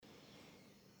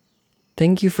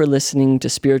Thank you for listening to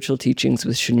Spiritual Teachings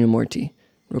with Shunyamurti,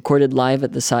 recorded live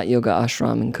at the Sat Yoga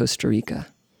Ashram in Costa Rica.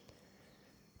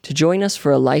 To join us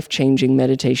for a life-changing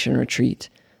meditation retreat,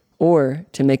 or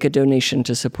to make a donation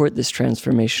to support this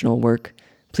transformational work,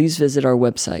 please visit our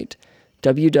website,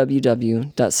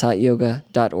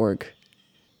 www.satyoga.org.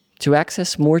 To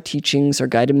access more teachings or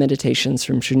guided meditations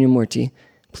from Shunyamurti,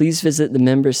 please visit the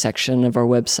members section of our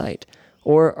website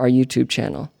or our YouTube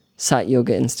channel, Sat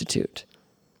Yoga Institute.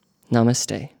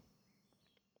 Namaste.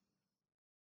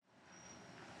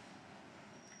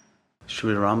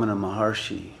 Sri Ramana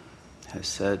Maharshi has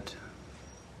said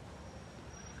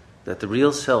that the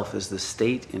real self is the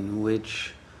state in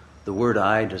which the word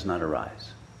I does not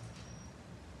arise,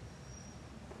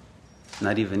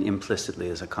 not even implicitly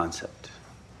as a concept.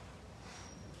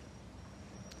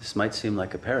 This might seem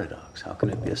like a paradox. How can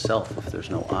it be a self if there's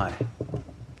no I?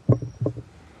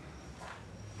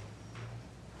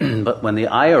 But when the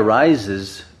I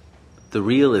arises, the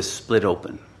real is split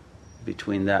open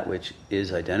between that which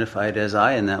is identified as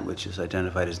I and that which is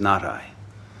identified as not I.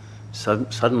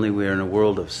 Suddenly we are in a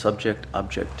world of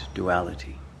subject-object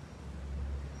duality.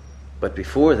 But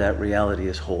before that, reality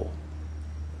is whole.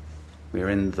 We are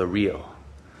in the real.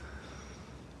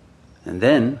 And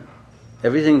then,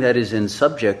 everything that is in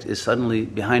subject is suddenly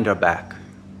behind our back.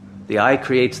 The I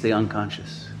creates the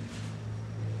unconscious.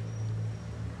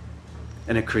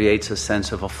 And it creates a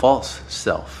sense of a false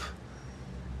self,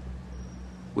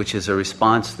 which is a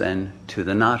response then to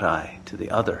the not I, to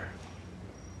the other.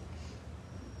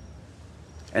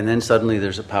 And then suddenly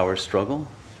there's a power struggle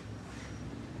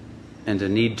and a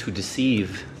need to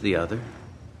deceive the other,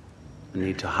 a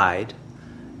need to hide,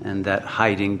 and that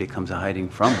hiding becomes a hiding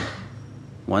from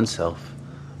oneself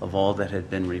of all that had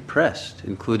been repressed,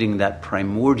 including that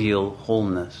primordial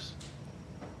wholeness.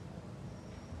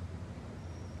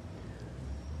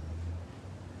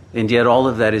 And yet all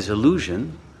of that is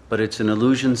illusion, but it's an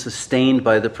illusion sustained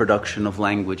by the production of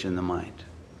language in the mind.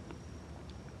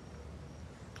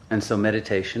 And so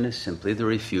meditation is simply the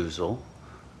refusal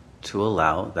to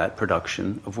allow that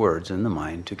production of words in the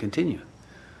mind to continue.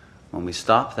 When we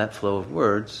stop that flow of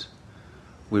words,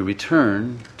 we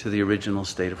return to the original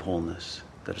state of wholeness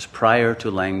that is prior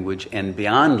to language and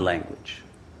beyond language.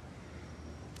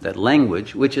 That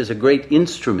language, which is a great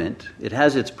instrument, it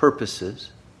has its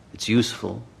purposes, it's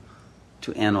useful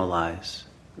to analyze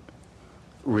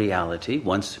reality,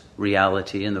 once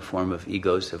reality in the form of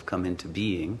egos have come into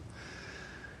being,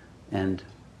 and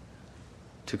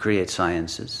to create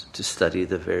sciences, to study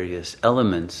the various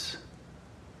elements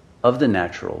of the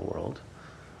natural world.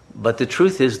 But the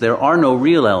truth is there are no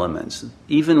real elements.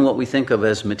 Even what we think of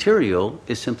as material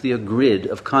is simply a grid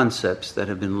of concepts that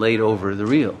have been laid over the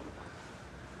real.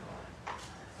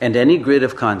 And any grid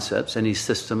of concepts, any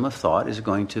system of thought is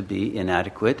going to be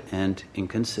inadequate and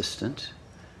inconsistent,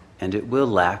 and it will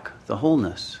lack the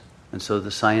wholeness. And so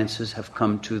the sciences have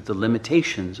come to the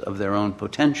limitations of their own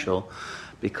potential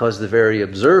because the very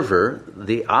observer,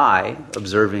 the I,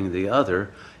 observing the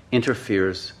other,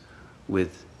 interferes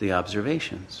with the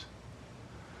observations.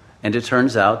 And it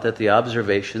turns out that the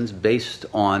observations based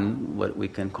on what we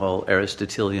can call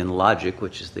Aristotelian logic,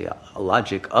 which is the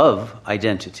logic of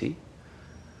identity,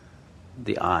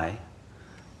 the I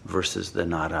versus the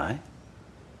not I,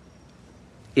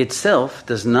 itself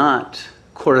does not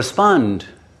correspond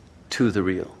to the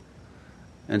real.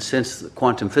 And since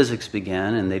quantum physics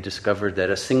began and they discovered that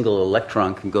a single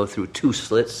electron can go through two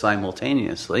slits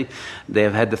simultaneously, they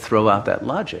have had to throw out that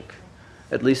logic,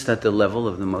 at least at the level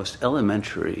of the most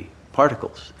elementary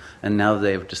particles. And now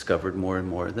they've discovered more and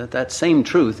more that that same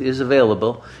truth is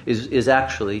available, is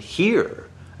actually here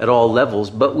at all levels,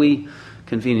 but we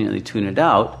conveniently tune it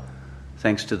out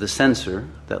thanks to the sensor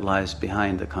that lies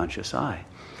behind the conscious I.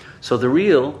 So the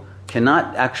real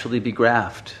cannot actually be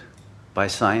graphed by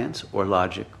science or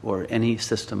logic or any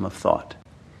system of thought.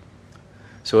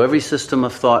 So every system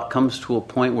of thought comes to a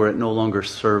point where it no longer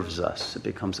serves us. It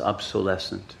becomes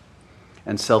obsolescent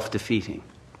and self-defeating.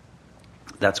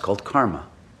 That's called karma.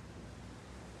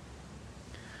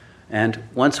 And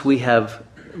once we have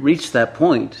reached that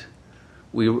point,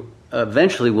 we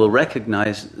eventually will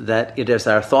recognize that it is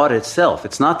our thought itself.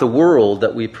 It's not the world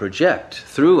that we project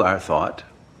through our thought,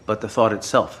 but the thought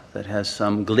itself that has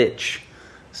some glitch,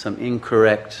 some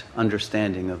incorrect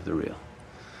understanding of the real.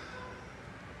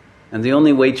 And the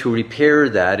only way to repair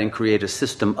that and create a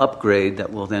system upgrade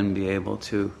that will then be able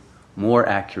to more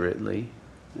accurately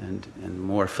and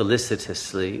more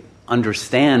felicitously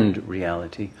understand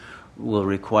reality will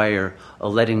require a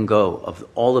letting go of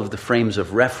all of the frames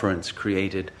of reference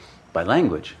created by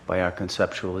language, by our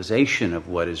conceptualization of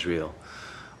what is real,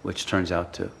 which turns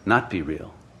out to not be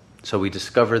real. So we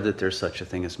discover that there's such a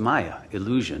thing as Maya,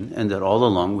 illusion, and that all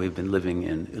along we've been living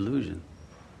in illusion.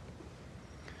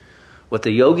 What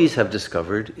the yogis have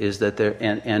discovered is that there,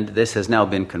 and this has now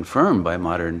been confirmed by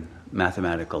modern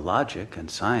mathematical logic and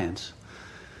science,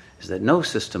 is that no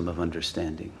system of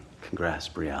understanding can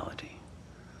grasp reality.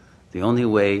 The only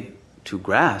way to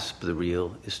grasp the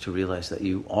real is to realize that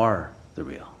you are the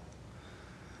real.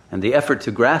 And the effort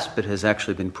to grasp it has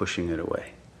actually been pushing it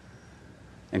away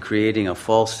and creating a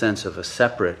false sense of a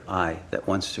separate I that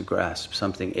wants to grasp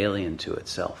something alien to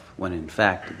itself, when in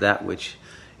fact that which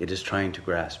it is trying to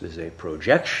grasp is a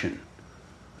projection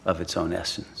of its own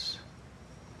essence.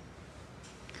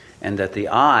 And that the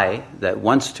I that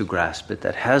wants to grasp it,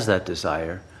 that has that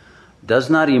desire, does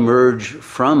not emerge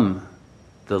from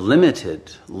the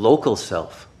limited local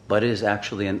self, but is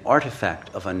actually an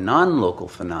artifact of a non-local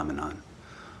phenomenon,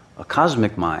 a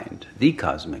cosmic mind, the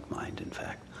cosmic mind, in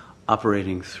fact,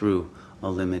 operating through a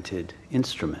limited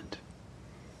instrument.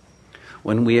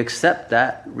 When we accept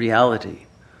that reality,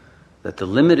 that the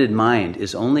limited mind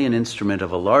is only an instrument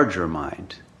of a larger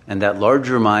mind, and that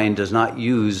larger mind does not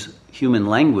use human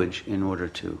language in order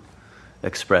to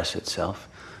express itself,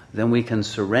 then we can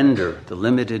surrender the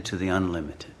limited to the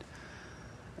unlimited.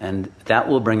 And that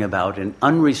will bring about an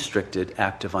unrestricted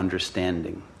act of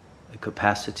understanding, a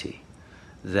capacity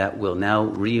that will now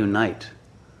reunite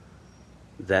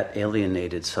that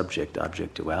alienated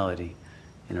subject-object duality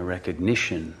in a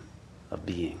recognition of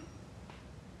being.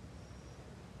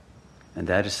 And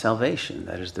that is salvation.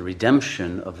 That is the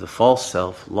redemption of the false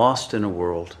self lost in a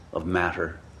world of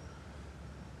matter,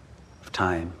 of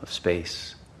time, of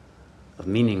space, of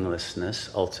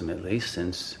meaninglessness, ultimately,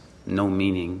 since no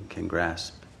meaning can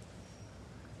grasp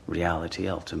reality,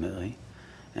 ultimately,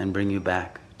 and bring you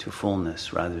back to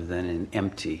fullness rather than an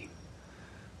empty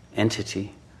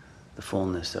entity, the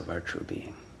fullness of our true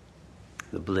being,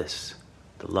 the bliss,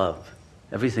 the love,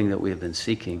 everything that we have been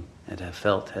seeking and have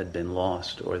felt had been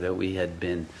lost, or that we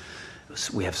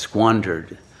have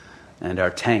squandered, and our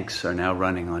tanks are now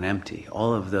running on empty.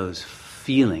 All of those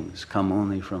feelings come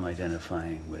only from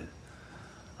identifying with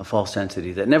a false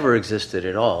entity that never existed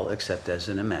at all except as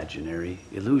an imaginary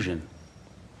illusion.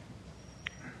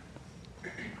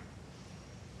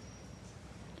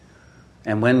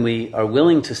 And when we are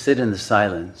willing to sit in the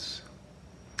silence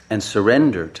and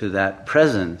surrender to that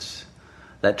presence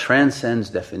that transcends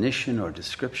definition or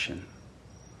description,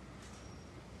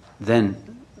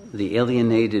 then the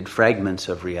alienated fragments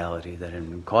of reality that have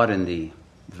been caught in the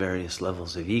various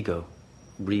levels of ego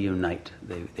reunite.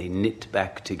 They knit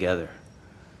back together.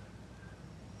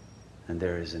 And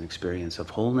there is an experience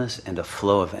of wholeness and a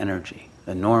flow of energy,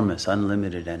 enormous,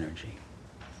 unlimited energy.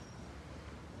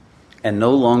 And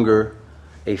no longer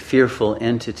a fearful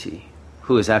entity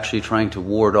who is actually trying to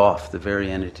ward off the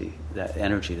very entity, that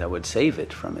energy that would save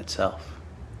it from itself.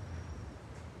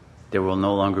 There will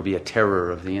no longer be a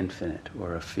terror of the infinite,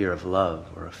 or a fear of love,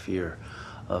 or a fear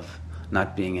of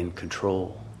not being in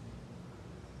control.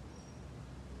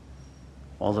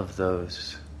 All of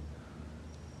those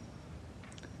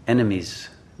enemies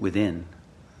within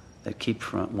that keep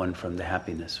one from the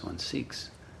happiness one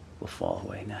seeks will fall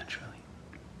away naturally.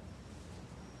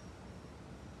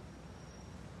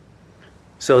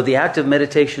 So the act of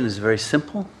meditation is very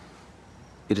simple.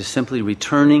 It is simply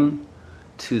returning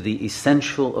to the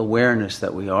essential awareness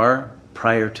that we are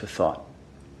prior to thought.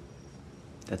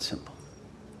 That's simple.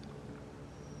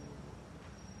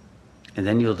 And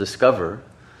then you'll discover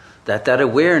that that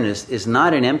awareness is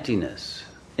not an emptiness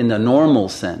in the normal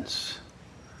sense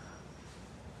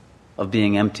of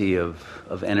being empty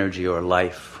of energy or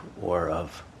life or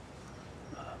of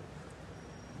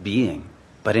being,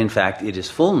 but in fact it is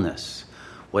fullness.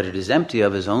 What it is empty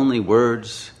of is only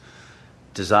words,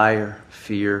 desire,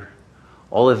 fear,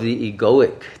 all of the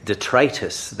egoic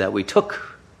detritus that we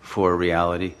took for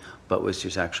reality, but was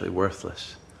just actually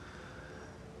worthless.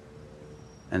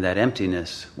 And that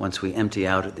emptiness, once we empty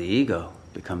out at the ego,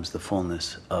 becomes the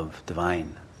fullness of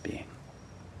divine being.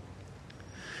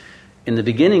 In the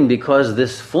beginning, because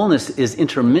this fullness is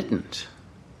intermittent,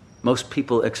 most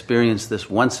people experience this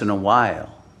once in a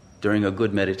while during a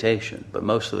good meditation, but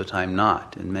most of the time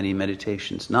not, in many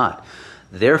meditations not.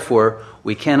 Therefore,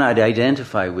 we cannot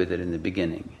identify with it in the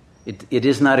beginning. It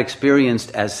is not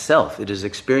experienced as self, it is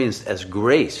experienced as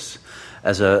grace,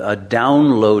 as a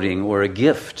downloading or a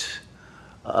gift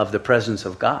of the presence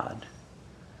of God.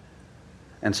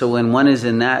 And so when one is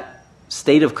in that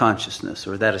state of consciousness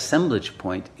or that assemblage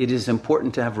point, it is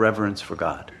important to have reverence for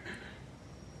God.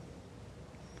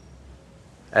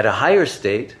 At a higher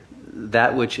state,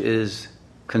 that which is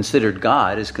considered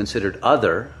God is considered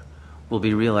other, will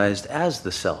be realized as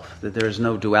the self, that there is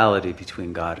no duality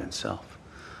between God and self.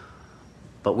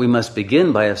 But we must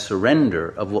begin by a surrender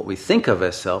of what we think of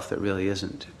as self that really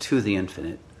isn't, to the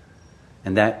infinite.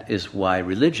 And that is why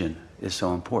religion is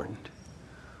so important.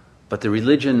 But the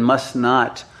religion must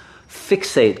not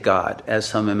fixate God as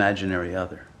some imaginary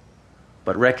other,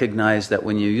 but recognize that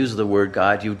when you use the word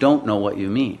God, you don't know what you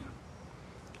mean.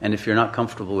 And if you're not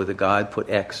comfortable with a God, put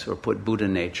X or put Buddha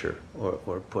nature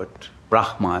or put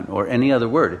Brahman or any other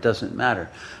word. It doesn't matter,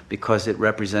 because it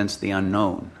represents the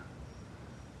unknown.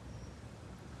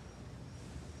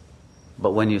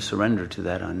 But when you surrender to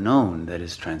that unknown that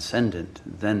is transcendent,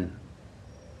 then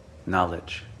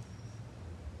knowledge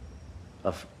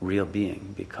of real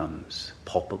being becomes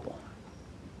palpable.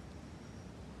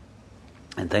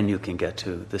 And then you can get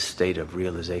to the state of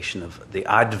realization of the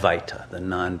Advaita, the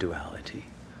non-duality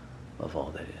of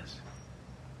all that is.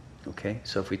 Okay?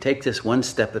 So if we take this one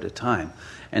step at a time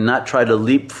and not try to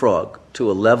leapfrog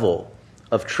to a level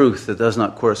of truth that does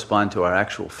not correspond to our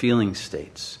actual feeling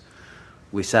states,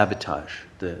 we sabotage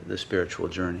the spiritual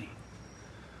journey.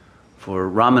 For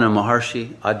Ramana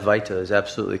Maharshi, Advaita is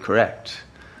absolutely correct.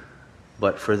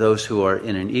 But for those who are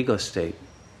in an ego state,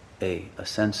 a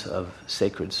sense of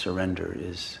sacred surrender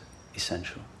is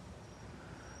essential.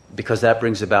 Because that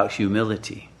brings about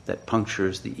humility that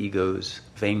punctures the ego's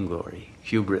vainglory,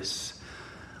 hubris,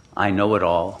 I know it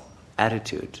all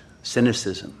attitude,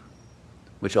 cynicism,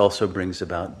 which also brings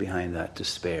about behind that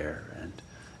despair and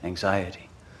anxiety.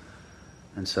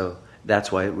 And so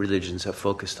that's why religions have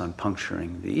focused on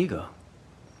puncturing the ego.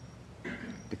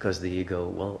 Because the ego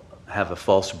will have a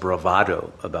false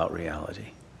bravado about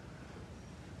reality.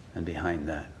 And behind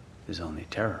that is only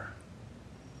terror.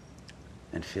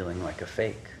 And feeling like a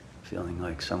fake, feeling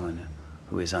like someone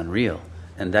who is unreal.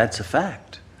 And that's a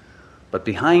fact. But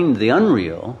behind the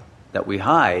unreal that we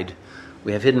hide,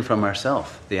 we have hidden from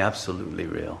ourselves the absolutely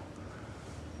real,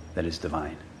 that is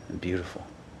divine and beautiful.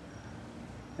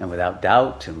 And without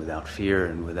doubt and without fear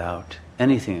and without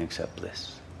anything except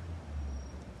bliss.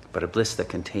 But a bliss that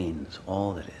contains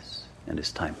all that is and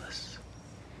is timeless.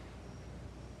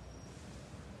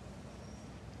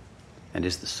 And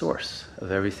is the source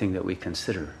of everything that we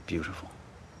consider beautiful.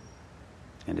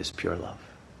 And is pure love.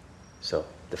 So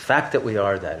the fact that we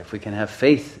are that, if we can have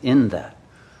faith in that,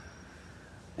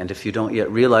 and if you don't yet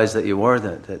realize that you are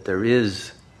that there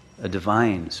is a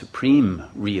divine, supreme,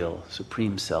 real,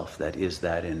 supreme self that is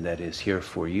that and that is here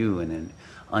for you in an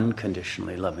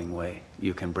unconditionally loving way,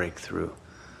 you can break through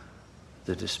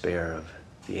the despair of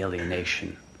the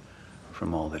alienation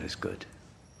from all that is good.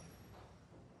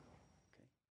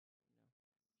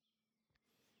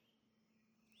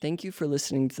 Thank you for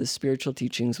listening to the Spiritual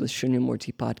Teachings with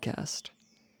Shunyamurti podcast.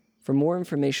 For more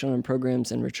information on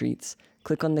programs and retreats,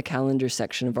 click on the calendar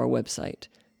section of our website,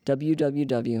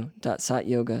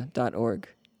 www.satyoga.org.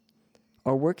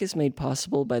 Our work is made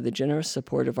possible by the generous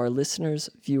support of our listeners,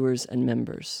 viewers, and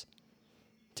members.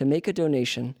 To make a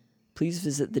donation, please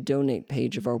visit the donate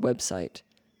page of our website.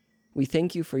 We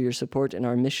thank you for your support in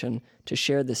our mission to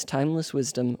share this timeless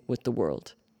wisdom with the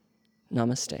world.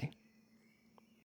 Namaste.